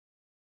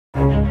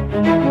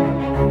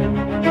Hey,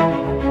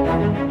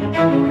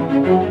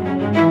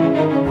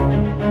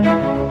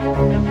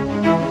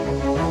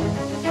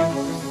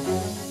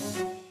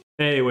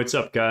 what's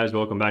up guys?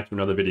 Welcome back to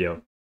another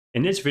video.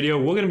 In this video,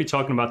 we're going to be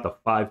talking about the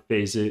 5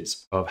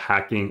 phases of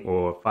hacking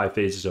or 5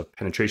 phases of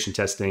penetration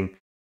testing.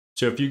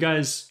 So if you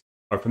guys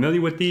are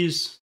familiar with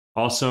these,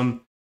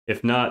 awesome.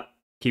 If not,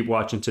 keep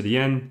watching to the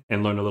end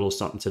and learn a little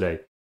something today.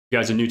 If you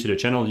guys are new to the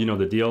channel, you know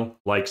the deal.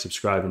 Like,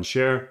 subscribe, and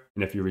share.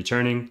 And if you're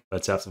returning,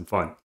 let's have some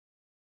fun.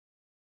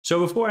 So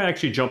before I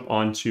actually jump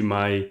onto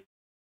my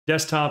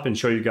desktop and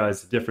show you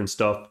guys the different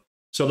stuff.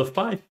 So the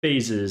 5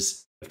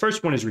 phases, the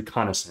first one is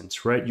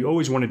reconnaissance, right? You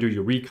always want to do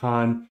your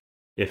recon.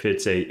 If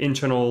it's a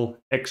internal,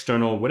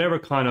 external, whatever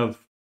kind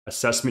of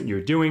assessment you're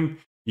doing,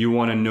 you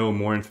want to know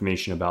more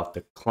information about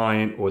the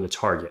client or the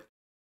target.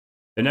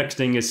 The next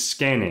thing is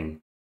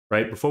scanning,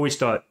 right? Before we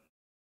start,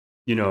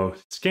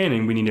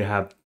 scanning, we need to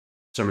have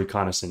some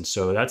reconnaissance.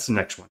 So that's the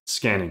next one,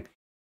 scanning.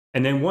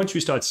 And then once we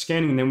start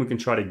scanning, then we can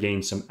try to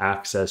gain some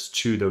access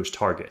to those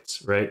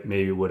targets, right?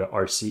 Maybe with a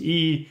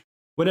RCE,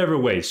 whatever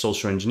way,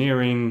 social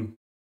engineering,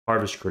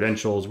 harvest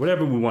credentials,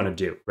 whatever we want to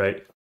do, right?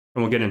 And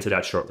we'll get into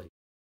that shortly.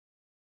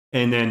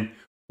 And then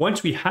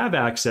once we have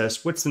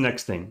access, what's the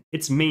next thing?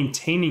 It's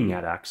maintaining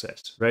that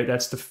access, right?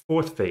 That's the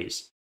 4th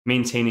phase,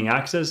 maintaining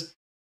access.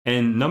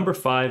 And number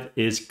 5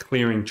 is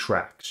clearing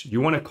tracks.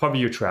 You want to cover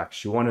your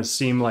tracks. You want to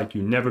seem like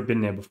you've never been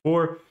there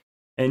before.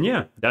 And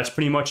yeah, that's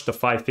pretty much the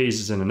 5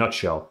 phases in a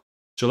nutshell.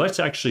 So let's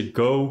actually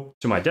go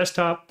to my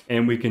desktop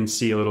and we can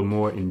see a little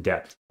more in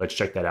depth. Let's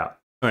check that out.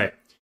 All right.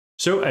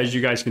 So as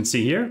you guys can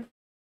see here,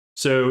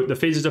 so the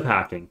phases of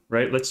hacking,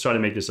 right? Let's try to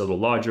make this a little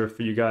larger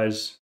for you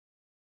guys.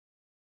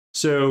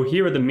 So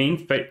here are the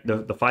main,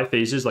 the 5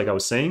 phases, like I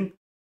was saying.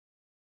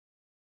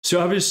 So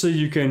obviously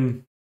you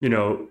can,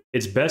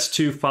 it's best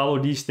to follow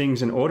these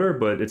things in order,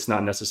 but it's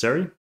not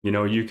necessary.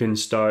 You can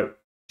start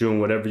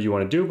doing whatever you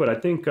want to do, but I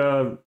think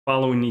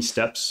following these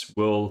steps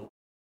will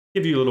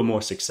give you a little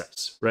more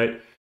success, right?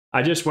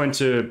 I just went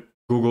to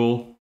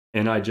Google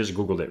and I just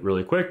Googled it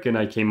really quick and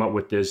I came up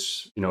with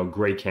this,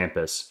 Gray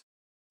Campus.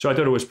 So I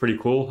thought it was pretty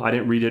cool. I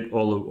didn't read it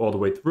all the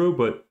way through,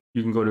 but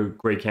you can go to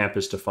Gray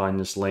Campus to find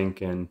this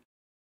link, and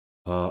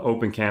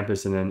Open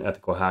Campus, and then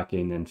ethical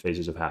hacking and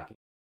phases of hacking.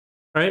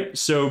 All right,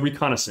 so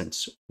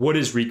reconnaissance. What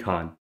is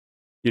recon?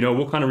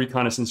 What kind of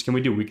reconnaissance can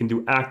we do? We can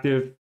do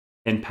active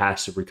and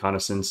passive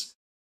reconnaissance.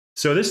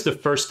 So this is the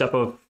first step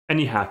of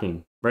any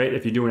hacking, right?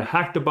 If you're doing a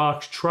hack the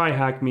box, try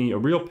hack me, a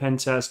real pen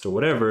test, or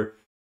whatever,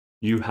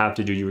 you have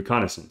to do your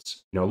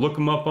reconnaissance. Look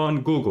them up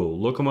on Google,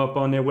 look them up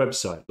on their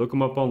website, look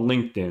them up on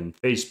LinkedIn,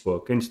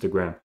 Facebook,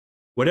 Instagram,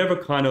 whatever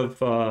kind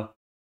of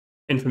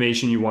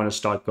information you want to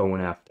start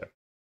going after.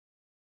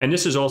 And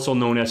this is also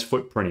known as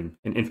footprinting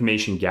and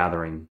information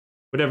gathering,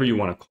 whatever you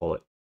want to call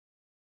it.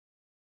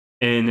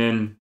 And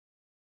then,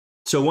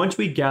 so once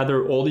we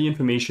gather all the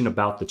information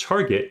about the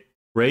target,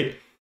 right,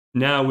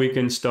 now we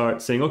can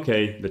start saying,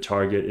 okay, the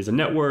target is a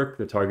network,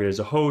 the target is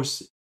a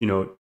host,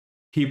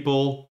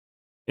 people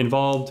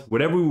involved,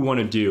 whatever we want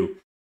to do.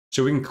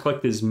 So we can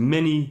collect as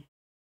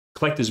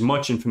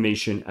much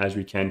information as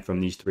we can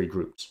from these 3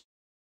 groups.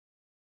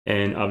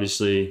 And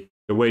obviously,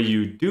 the way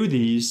you do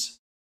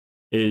these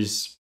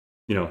is,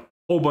 this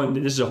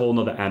is a whole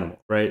nother animal,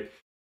 right?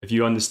 If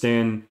you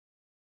understand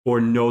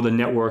or know the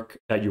network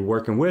that you're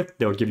working with,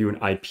 they'll give you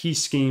an IP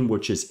scheme,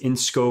 which is in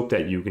scope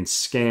that you can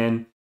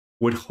scan,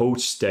 with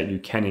hosts that you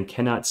can and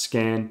cannot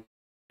scan,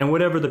 and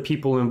whatever the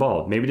people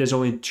involved. Maybe there's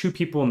only 2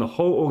 people in the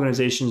whole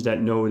organizations that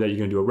know that you're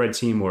going to do a red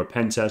team or a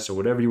pen test or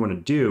whatever you want to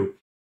do,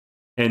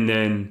 and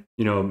then,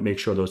 make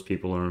sure those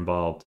people are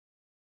involved.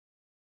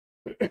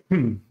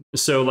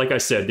 So like I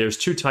said, there's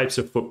 2 types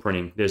of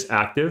footprinting. There's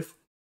active,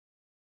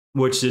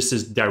 which this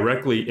is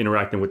directly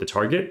interacting with the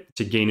target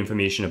to gain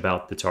information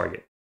about the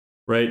target,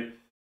 right?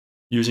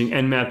 Using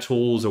Nmap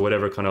tools or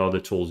whatever kind of other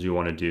tools you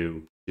want to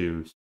do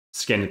to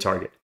scan the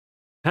target.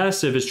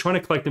 Passive is trying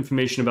to collect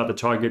information about the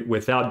target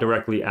without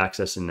directly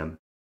accessing them.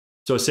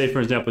 So say,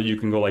 for example, you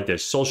can go like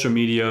this: social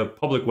media,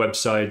 public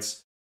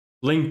websites,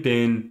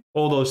 LinkedIn,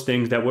 all those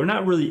things that we're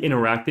not really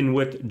interacting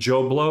with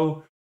Joe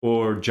Blow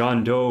or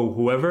John Doe,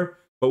 whoever,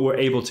 but we're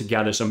able to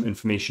gather some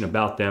information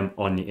about them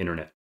on the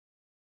internet.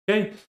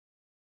 Okay?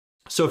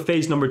 So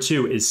phase number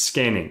 2 is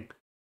scanning,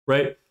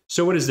 right?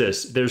 So what is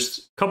this? There's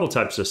a couple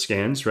types of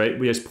scans, right?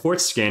 We have port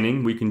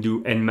scanning. We can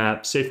do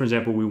Nmap. Say, for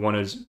example, we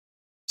want to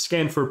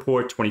scan for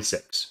port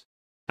 26.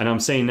 And I'm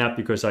saying that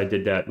because I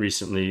did that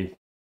recently.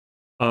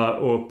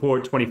 Or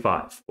port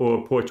 25,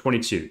 or port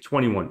 22,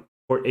 21,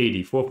 port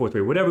 80,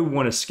 443, whatever we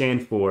want to scan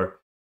for,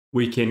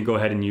 we can go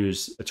ahead and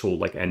use a tool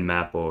like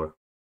Nmap, or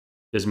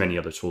there's many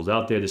other tools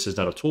out there. This is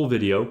not a tool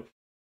video.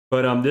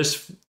 But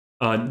this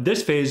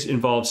phase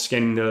involves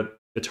scanning the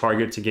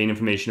target to gain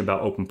information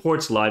about open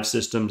ports, live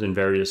systems, and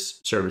various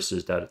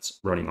services that it's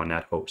running on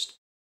that host.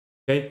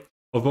 Okay,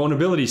 a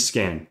vulnerability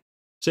scan.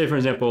 Say, for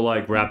example,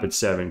 like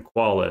Rapid7,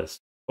 Qualys,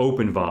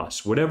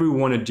 OpenVAS, whatever we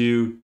want to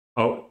do,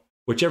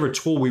 whichever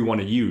tool we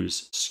want to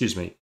use,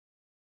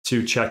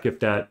 to check if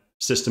that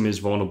system is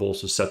vulnerable,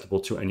 susceptible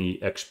to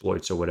any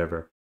exploits or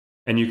whatever.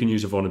 and you can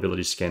use a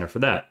vulnerability scanner for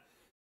that.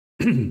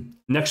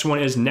 Next one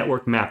is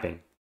network mapping.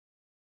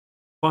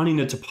 Finding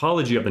the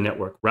topology of the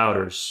network,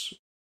 routers,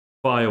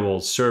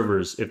 firewalls,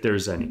 servers, if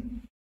there's any.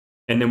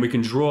 And then we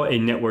can draw a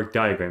network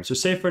diagram. So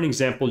say for an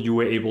example, you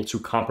were able to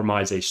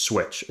compromise a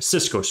switch, a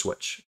Cisco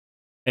switch.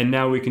 And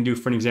now we can do,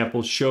 for an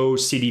example, show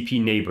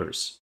CDP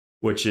neighbors,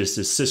 which is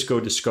the Cisco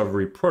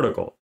Discovery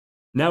Protocol.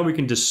 Now we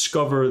can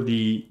discover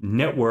the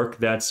network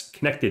that's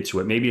connected to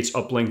it. Maybe it's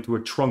uplinked to a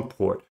trunk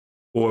port,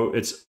 or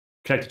it's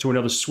connected to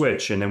another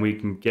switch, and then we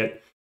can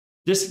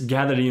just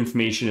gather the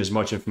information, as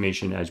much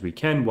information as we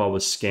can, while we're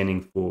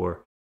scanning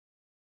for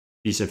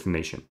this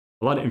information.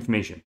 A lot of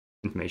information.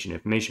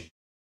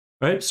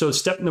 All right, so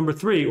step number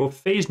 3, or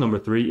phase number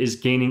 3, is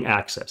gaining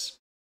access.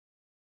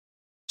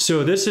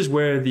 So this is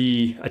where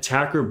the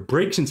attacker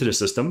breaks into the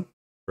system,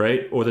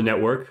 right, or the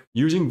network,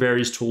 using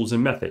various tools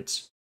and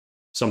methods.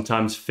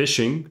 Sometimes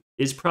phishing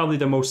is probably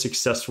the most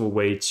successful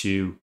way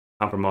to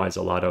compromise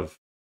a lot of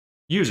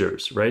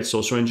users, right?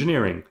 Social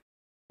engineering.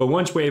 But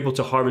once we're able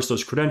to harvest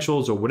those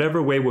credentials, or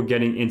whatever way we're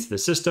getting into the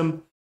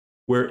system,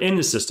 we're in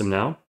the system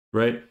now,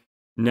 right?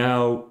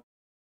 Now,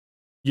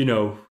 you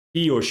know,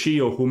 he or she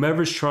or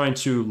whomever's trying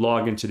to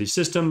log into these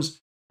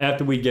systems,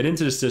 after we get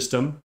into the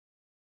system,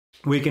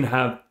 we can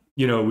have,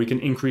 you know, we can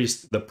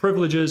increase the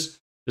privileges.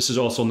 This is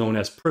also known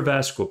as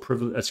privask, or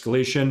privilege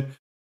escalation.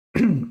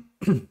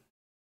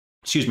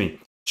 Excuse me,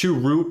 to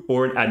root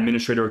or an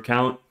administrator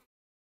account.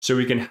 So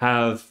we can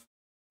have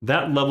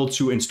that level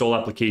to install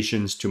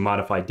applications, to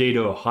modify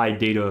data or hide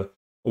data,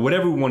 or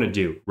whatever we want to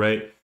do,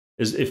 right?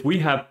 Is if we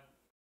have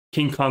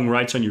King Kong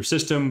rights on your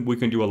system, we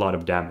can do a lot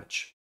of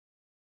damage,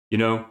 you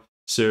know?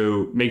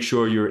 So make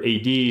sure your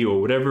AD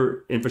or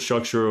whatever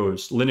infrastructure or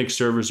Linux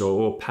servers are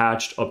all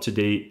patched, up to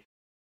date.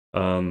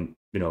 You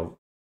know,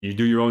 you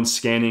do your own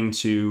scanning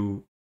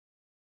to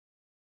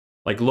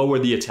like lower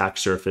the attack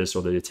surface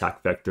or the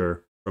attack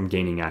vector from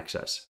gaining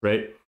access,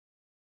 right?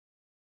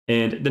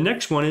 And the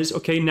next one is,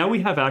 okay, now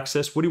we have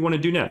access. What do you want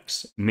to do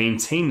next?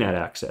 Maintain that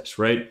access,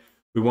 right?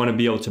 We want to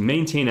be able to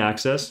maintain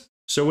access.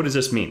 So what does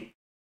this mean?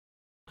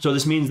 So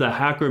this means the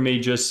hacker may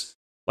just,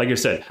 like I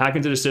said, hack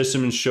into the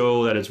system and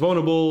show that it's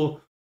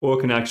vulnerable, or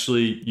can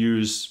actually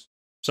use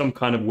some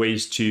kind of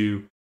ways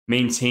to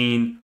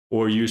maintain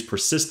or use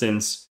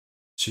persistence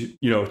to,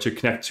 you know, to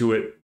connect to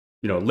it,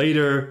 you know,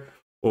 later,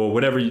 or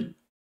whatever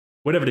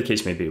the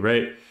case may be,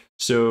 right?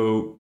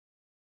 So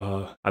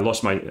I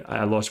lost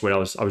what I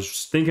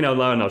was thinking out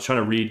loud, and I was trying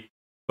to read,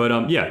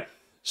 but yeah.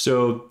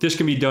 So this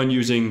can be done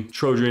using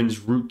Trojans,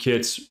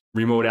 rootkits,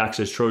 remote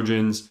access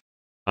Trojans,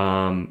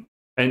 and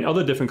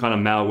other different kind of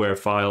malware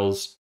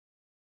files.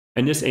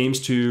 And this aims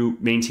to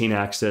maintain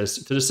access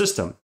to the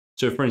system.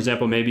 So for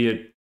example, maybe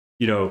it,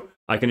 you know,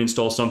 I can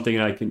install something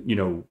and I can, you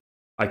know,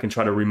 I can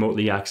try to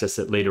remotely access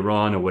it later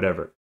on or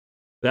whatever.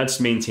 That's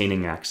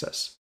maintaining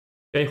access.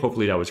 Okay,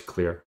 hopefully that was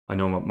clear. I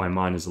know my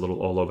mind is a little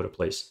all over the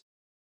place.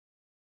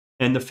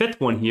 And the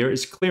fifth one here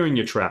is clearing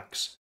your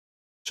tracks.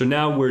 So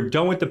now we're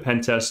done with the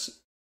pen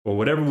test or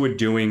whatever we're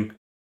doing,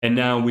 and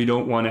now we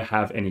don't want to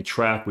have any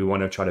track. We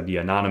want to try to be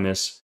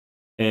anonymous.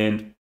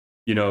 And,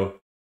 you know,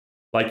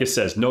 like it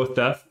says, no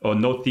theft or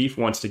no thief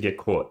wants to get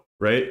caught,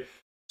 right?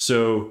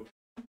 So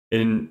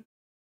an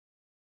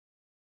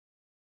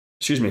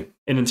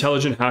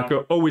intelligent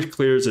hacker always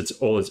clears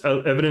all its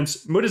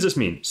evidence. What does this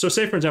mean? So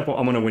say, for example,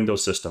 I'm on a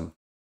Windows system.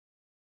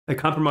 I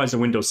compromise the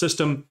Windows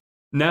system.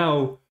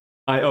 Now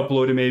I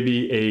uploaded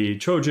maybe a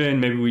Trojan.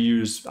 Maybe we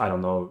use, I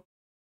don't know,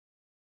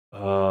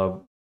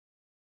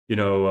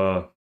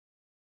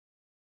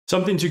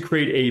 something to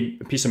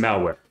create a piece of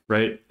malware,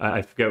 right?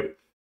 I forget.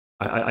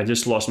 I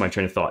just lost my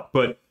train of thought.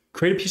 But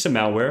create a piece of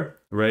malware,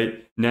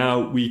 right? Now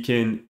we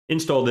can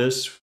install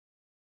this,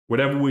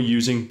 whatever we're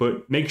using,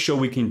 but make sure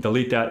we can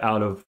delete that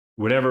out of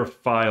whatever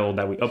file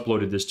that we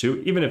uploaded this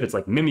to, even if it's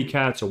like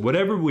Mimikatz or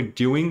whatever we're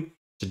doing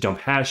to dump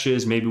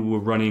hashes. Maybe we're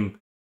running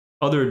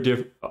other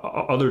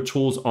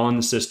tools on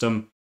the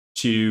system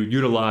to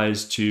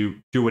utilize to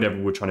do whatever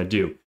we're trying to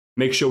do.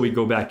 Make sure we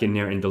go back in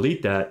there and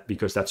delete that,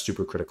 because that's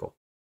super critical,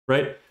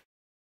 right?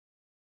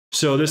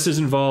 So this is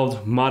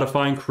involved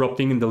modifying,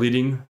 corrupting, and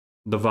deleting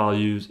the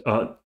values,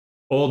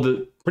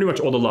 pretty much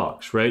all the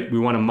logs, right? We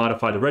want to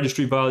modify the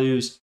registry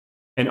values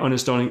and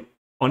uninstalling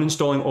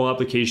all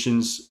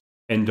applications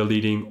and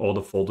deleting all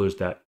the folders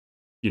that,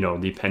 you know,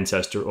 the pen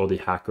tester or the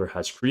hacker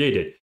has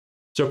created.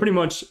 So pretty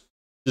much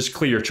just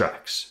clear your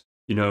tracks.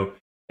 You know,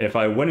 if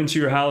I went into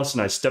your house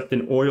and I stepped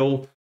in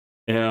oil,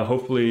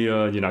 hopefully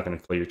you're not going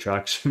to clear your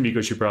tracks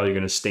because you're probably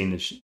going to stain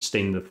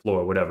the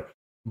floor or whatever.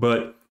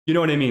 But you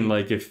know what I mean?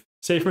 Like if,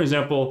 say for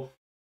example,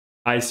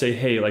 I say,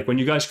 hey, like when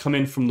you guys come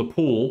in from the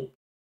pool,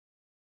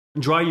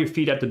 dry your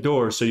feet at the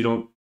door so you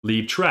don't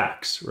leave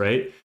tracks,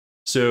 right?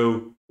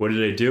 So what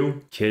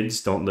do?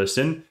 Kids don't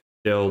listen.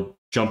 They'll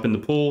jump in the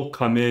pool,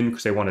 come in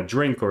because they want a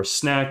drink or a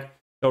snack.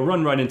 They'll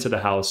run right into the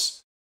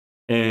house.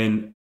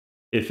 And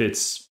if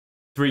it's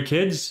 3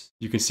 kids,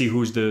 you can see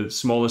who's the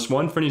smallest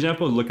one, for an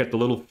example. Look at the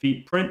little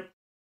feet print.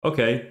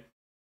 Okay.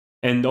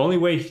 And the only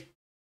way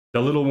the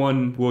little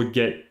one will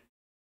get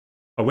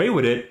away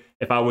with it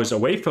if I was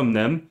away from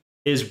them,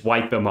 is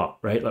wipe them up,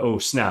 right? Like, oh,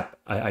 snap,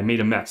 I made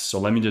a mess. So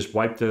let me just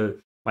wipe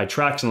my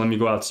tracks and let me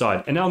go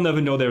outside. And I'll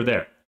never know they're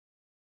there.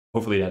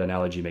 Hopefully that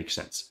analogy makes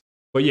sense.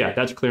 But yeah,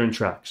 that's clearing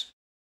tracks.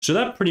 So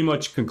that pretty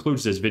much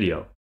concludes this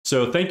video.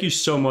 So thank you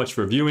so much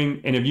for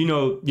viewing. And if you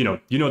know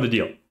the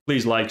deal.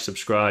 Please like,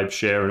 subscribe,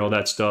 share, and all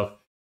that stuff.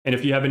 And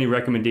if you have any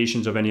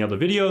recommendations of any other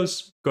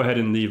videos, go ahead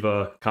and leave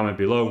a comment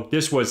below.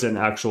 This was an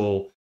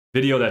actual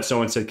video that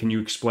someone said, can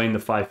you explain the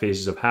 5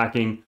 phases of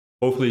hacking?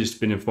 Hopefully it's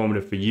been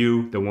informative for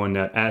you, the one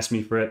that asked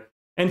me for it,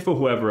 and for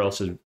whoever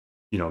else is,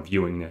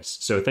 viewing this.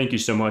 So thank you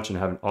so much and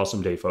have an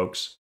awesome day,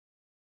 folks.